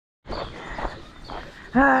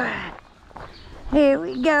Alright, here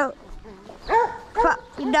we go.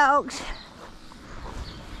 Puppy dogs.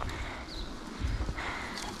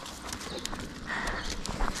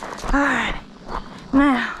 Alright,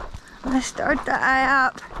 now let's start the eye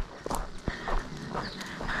up.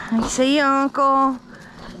 You see your uncle.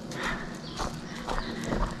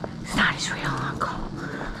 It's not his real uncle.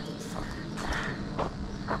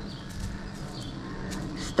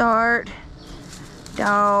 Start.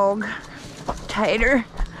 Dog. Tater.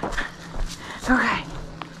 Okay.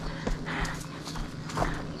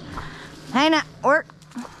 Hey now, work.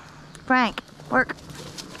 Frank, work.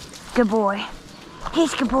 Good boy.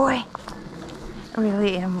 He's a good boy. I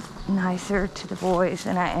really am nicer to the boys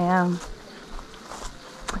than I am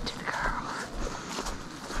to the girls.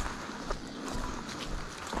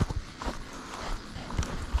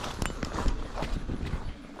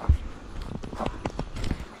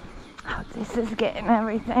 Oh, this is getting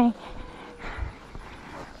everything.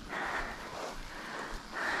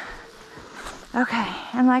 Okay,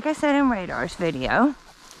 and like I said in Radar's video,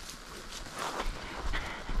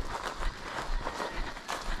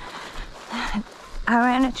 I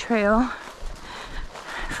ran a trail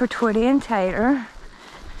for Twitty and Tater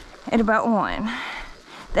at about 1.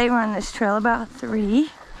 They run this trail about 3.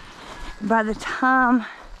 By the time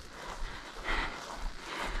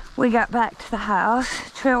we got back to the house,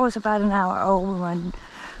 the trail was about an hour old. We run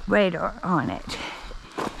Radar on it.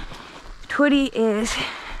 Twitty is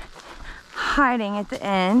hiding at the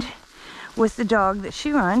end with the dog that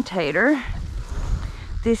she runs, Tater.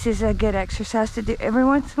 This is a good exercise to do every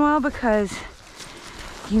once in a while because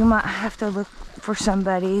you might have to look for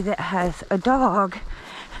somebody that has a dog.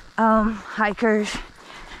 Hikers,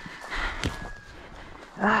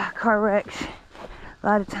 car wrecks. A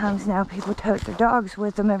lot of times now people tote their dogs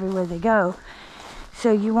with them everywhere they go.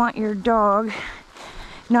 So you want your dog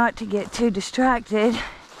not to get too distracted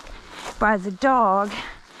by the dog,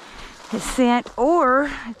 his scent,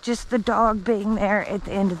 or just the dog being there at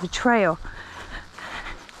the end of the trail.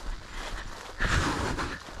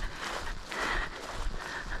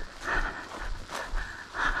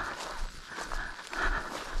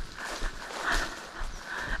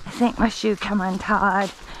 I think my shoe come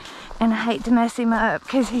untied and I hate to mess him up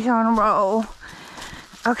because he's on a roll.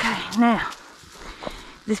 Okay, now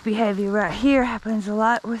this behavior right here happens a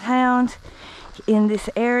lot with hounds in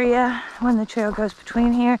this area when the trail goes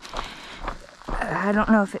between here. I don't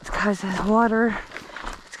know if it's because of the water,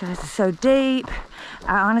 it's because it's so deep.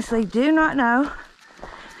 I honestly do not know,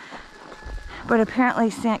 but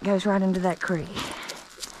apparently scent goes right into that creek.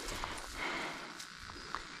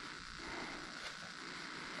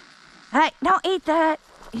 Hey, don't eat that.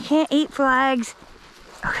 You can't eat flags.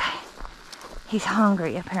 Okay. He's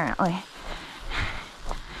hungry, apparently.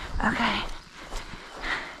 Okay.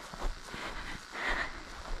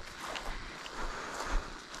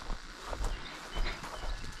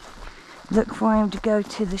 Look for him to go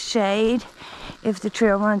to the shade if the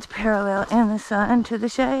trail runs parallel in the sun to the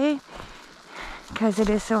shade, because it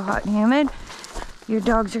is so hot and humid. Your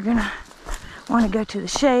dogs are gonna want to go to the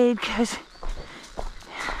shade because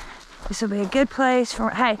this will be a good place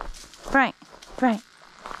for, hey, Frank,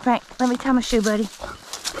 let me tie my shoe, buddy.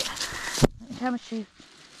 Let me tie my shoe.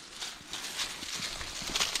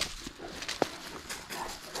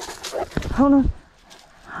 Hold on.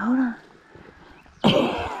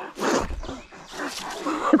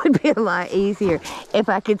 It would be a lot easier if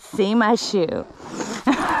I could see my shoe.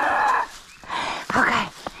 Okay,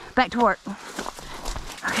 back to work.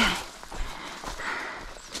 Okay. I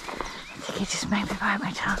think he just made me bite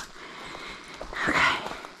my tongue. Okay.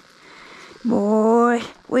 Boy,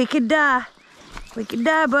 we could die. We could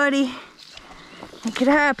die, buddy. It could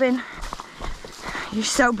happen. You're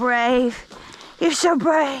so brave. You're so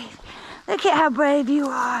brave. Look at how brave you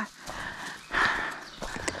are.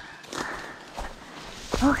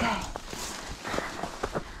 Okay.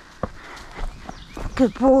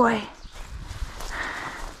 Good boy.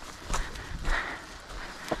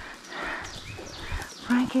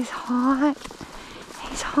 Frank is hot.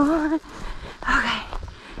 He's hot. Okay.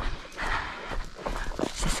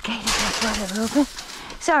 Just skated that brother a little bit.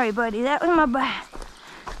 Sorry, buddy. That was my bad.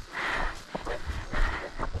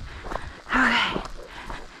 Okay.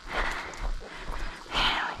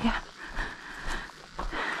 There we go.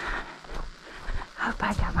 Hope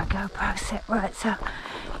I got my GoPro set right so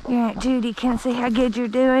your Aunt Judy can see how good you're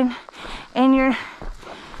doing. And you're...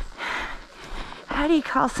 How do you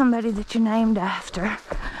call somebody that you're named after?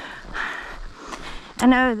 I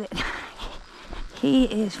know that he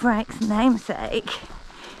is Frank's namesake,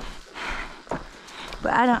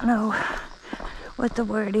 but I don't know what the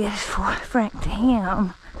word is for Frank to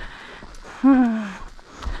him.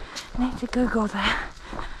 I need to Google that.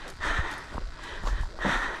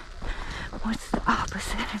 What's the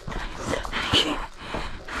opposite of that?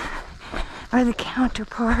 Or the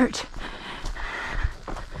counterpart?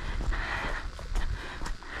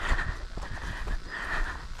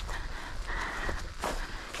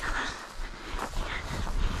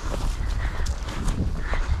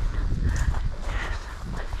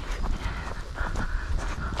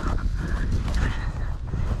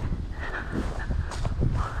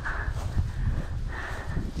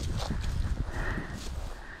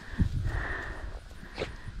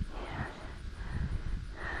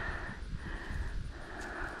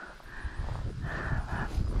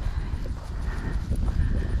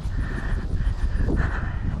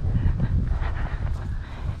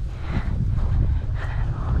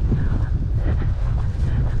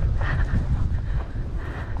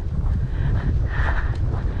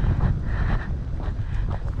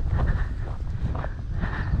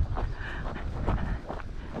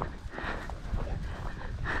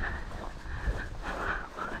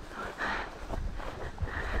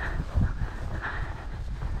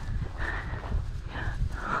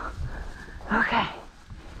 Okay,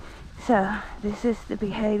 so this is the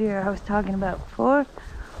behavior I was talking about before.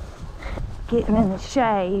 Getting in the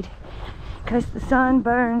shade, because the sun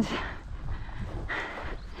burns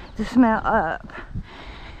the smell up.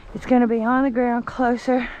 It's going to be on the ground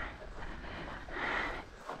closer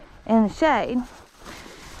in the shade.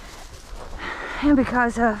 And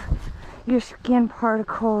because of your skin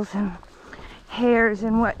particles and hairs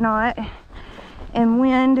and whatnot, and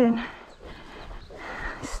wind and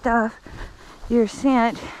stuff, your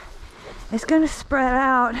scent is going to spread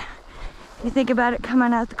out. You think about it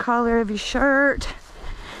coming out the collar of your shirt,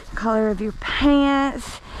 the collar of your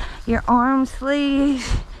pants, your arm sleeves.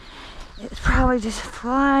 It's probably just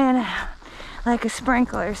flying out like a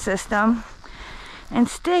sprinkler system and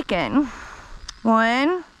sticking.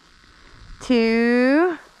 1,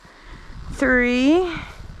 2, 3.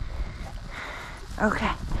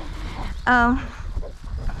 Okay.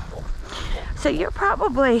 So you're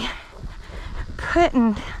probably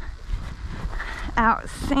putting out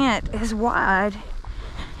scent as wide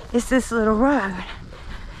as this little road.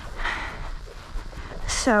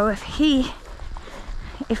 So if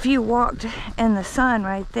you walked in the sun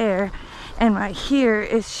right there and right here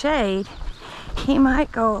is shade, he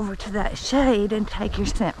might go over to that shade and take your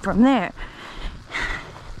scent from there.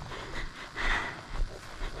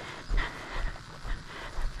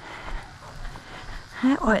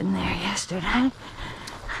 That wasn't there yesterday.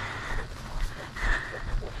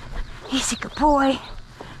 He's a good boy.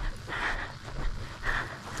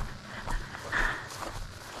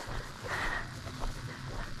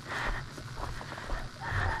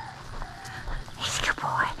 He's a good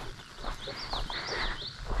boy.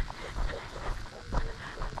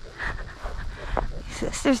 His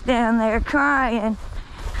sister's down there crying.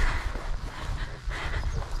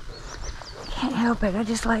 Can't help it. I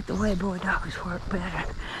just like the way boy dogs work better.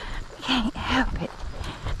 Can't help it.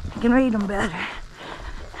 I can read them better.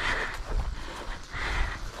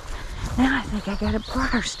 Now I think I got a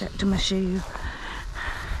briar stuck to my shoe.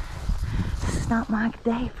 This is not my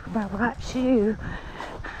day for my right shoe.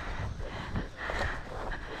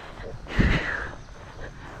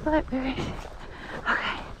 Blackberries.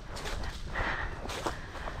 Okay.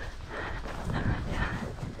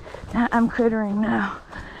 Now I'm crittering now.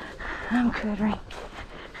 I'm crittering.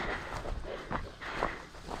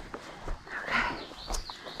 Okay.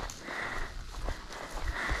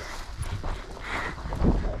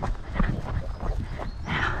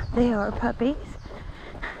 Now, they are puppies.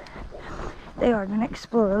 They are going to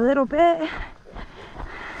explore a little bit.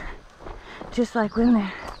 Just like when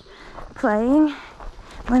they're playing,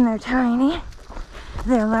 when they're tiny,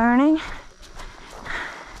 they're learning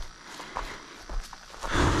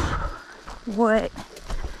what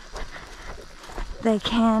they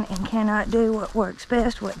can and cannot do, what works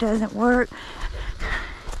best, what doesn't work.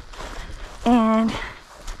 And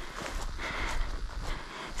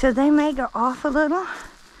so they may go off a little,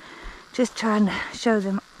 just trying to show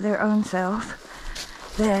them their own self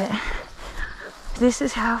that this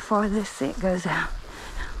is how far this scent goes out.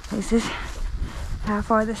 This is how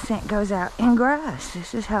far the scent goes out in grass.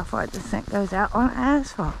 This is how far the scent goes out on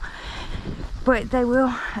asphalt. But they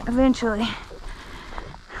will eventually,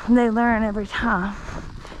 they learn every time.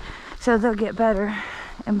 So they'll get better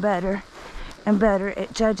and better and better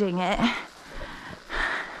at judging it.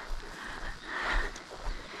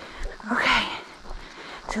 Okay,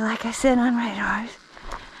 so like I said on radars,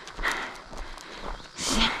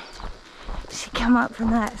 she come up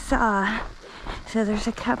from that side. So there's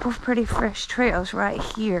a couple of pretty fresh trails right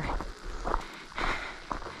here.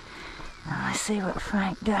 let's see what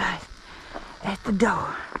Frank does at the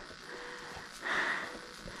door.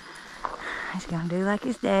 He's gonna do like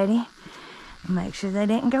his daddy and make sure they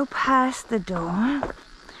didn't go past the door.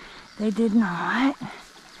 They did not.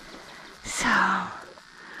 So,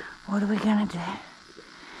 what are we gonna do?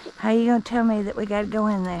 How are you gonna tell me that we gotta go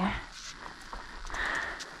in there?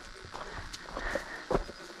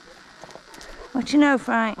 What you know,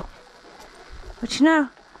 Frank? What you know?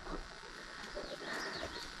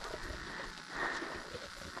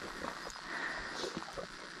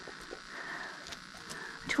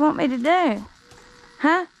 What you want me to do?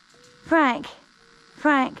 Huh? Frank?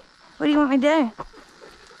 Frank? What do you want me to do?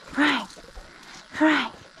 Frank?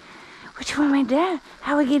 Frank? What you want me to do?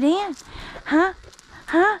 How we get in? Huh?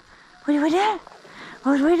 Huh? What do we do?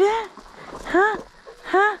 What do we do? Huh?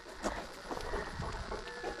 Huh?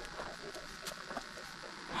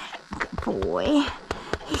 Good boy.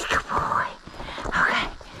 He's a good boy. Okay.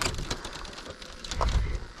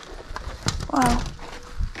 Whoa.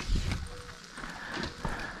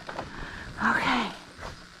 Okay.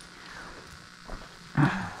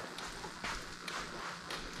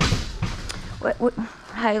 What?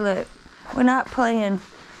 Hey, look. We're not playing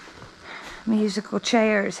musical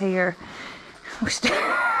chairs here. We're stuck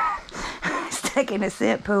in a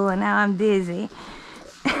scent pool and now I'm dizzy.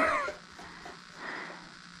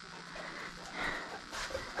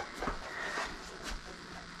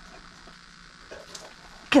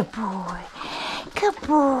 Good boy. Good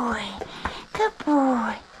boy. Good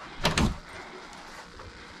boy.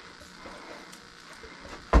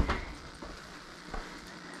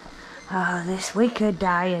 Oh, we could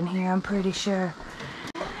die in here, I'm pretty sure.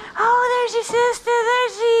 Oh, there's your sister. There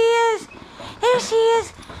she is. There she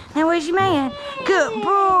is. Now, where's your man? Good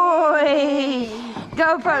boy.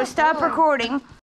 GoPro, stop recording.